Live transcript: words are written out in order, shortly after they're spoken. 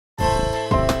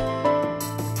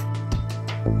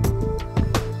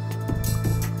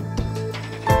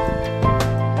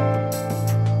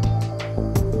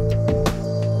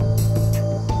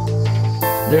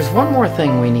There's one more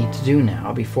thing we need to do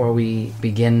now before we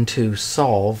begin to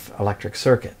solve electric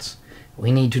circuits.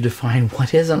 We need to define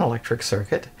what is an electric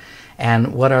circuit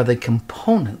and what are the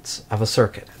components of a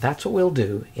circuit. That's what we'll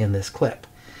do in this clip.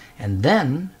 And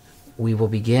then we will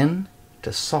begin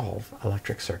to solve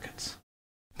electric circuits.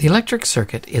 The electric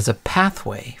circuit is a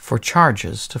pathway for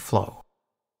charges to flow.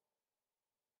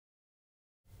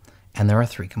 And there are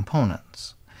three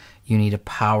components. You need a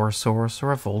power source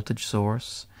or a voltage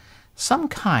source, some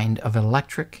kind of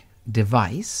electric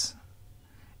device,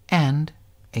 and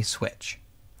a switch.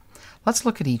 Let's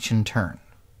look at each in turn.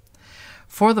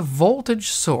 For the voltage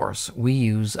source, we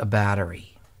use a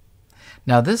battery.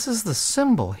 Now this is the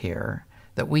symbol here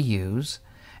that we use,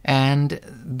 and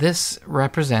this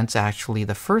represents actually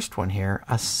the first one here,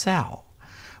 a cell.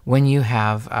 When you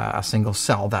have a single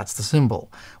cell, that's the symbol.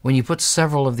 When you put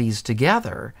several of these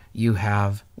together, you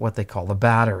have what they call a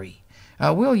battery.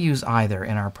 We'll use either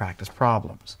in our practice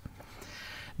problems.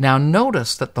 Now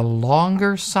notice that the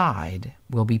longer side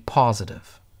will be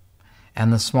positive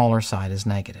and the smaller side is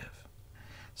negative.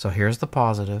 So here's the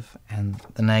positive and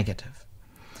the negative.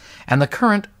 And the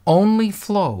current only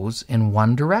flows in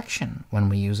one direction when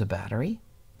we use a battery.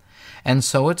 And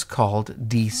so it's called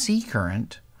DC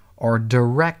current or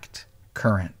direct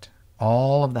current.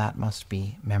 All of that must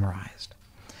be memorized.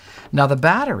 Now the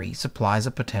battery supplies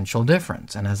a potential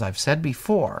difference, and as I've said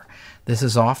before, this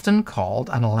is often called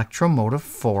an electromotive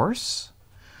force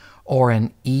or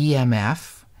an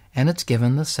EMF, and it's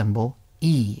given the symbol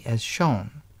E as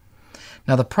shown.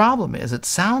 Now the problem is it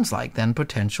sounds like then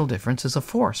potential difference is a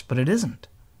force, but it isn't.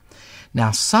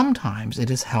 Now sometimes it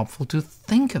is helpful to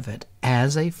think of it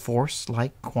as a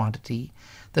force-like quantity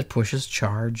that pushes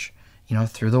charge,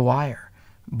 through the wire,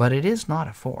 but it is not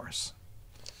a force.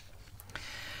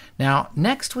 Now,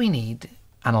 next we need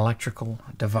an electrical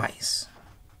device.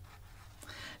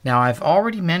 Now, I've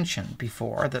already mentioned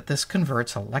before that this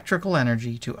converts electrical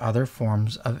energy to other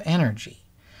forms of energy.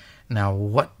 Now,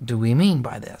 what do we mean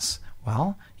by this?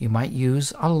 Well, you might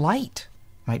use a light,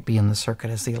 might be in the circuit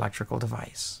as the electrical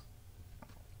device.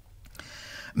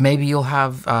 Maybe you'll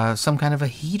have some kind of a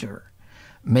heater.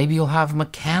 Maybe you'll have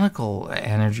mechanical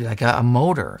energy like a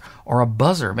motor or a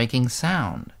buzzer making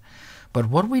sound. But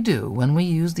what we do when we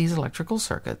use these electrical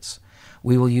circuits,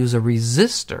 we will use a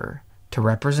resistor to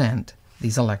represent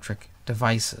these electric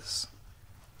devices.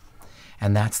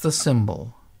 And that's the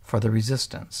symbol for the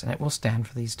resistance, and it will stand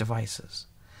for these devices.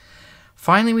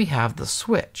 Finally, we have the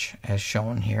switch, as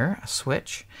shown here, a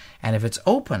switch. And if it's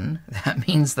open, that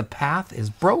means the path is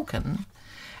broken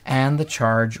and the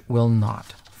charge will not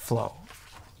flow.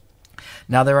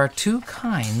 Now, there are two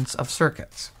kinds of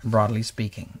circuits, broadly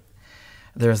speaking.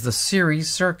 There's the series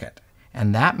circuit,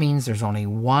 and that means there's only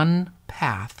one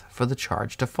path for the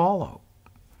charge to follow.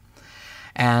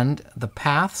 And the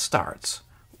path starts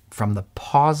from the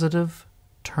positive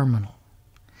terminal.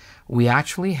 We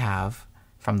actually have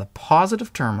from the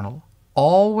positive terminal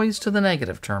always to the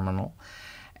negative terminal,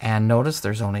 and notice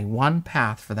there's only one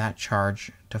path for that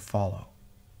charge to follow.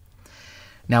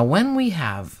 Now, when we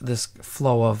have this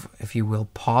flow of, if you will,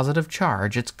 positive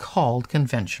charge, it's called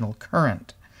conventional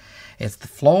current. It's the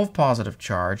flow of positive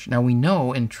charge. Now we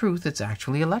know, in truth, it's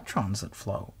actually electrons that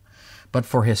flow. But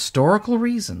for historical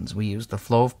reasons, we use the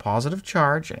flow of positive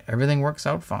charge. Everything works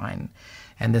out fine.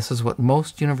 And this is what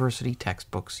most university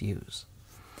textbooks use.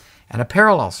 And a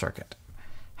parallel circuit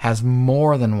has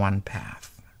more than one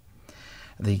path.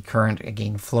 The current,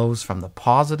 again, flows from the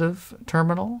positive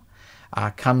terminal,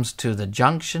 comes to the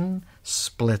junction,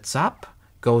 splits up,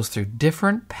 goes through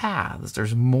different paths.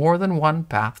 There's more than one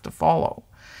path to follow.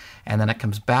 And then it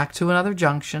comes back to another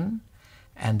junction,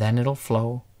 and then it'll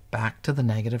flow back to the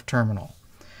negative terminal.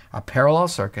 A parallel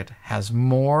circuit has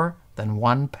more than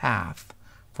one path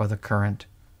for the current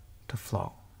to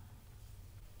flow.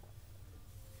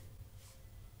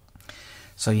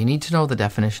 So you need to know the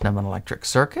definition of an electric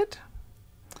circuit,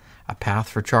 a path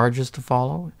for charges to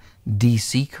follow,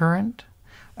 DC current,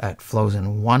 it flows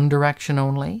in one direction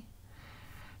only,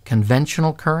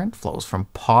 conventional current flows from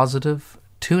positive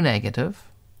to negative,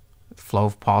 flow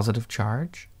of positive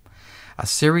charge. A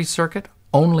series circuit,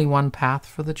 only one path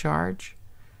for the charge.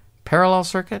 Parallel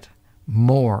circuit,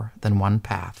 more than one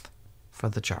path for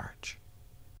the charge.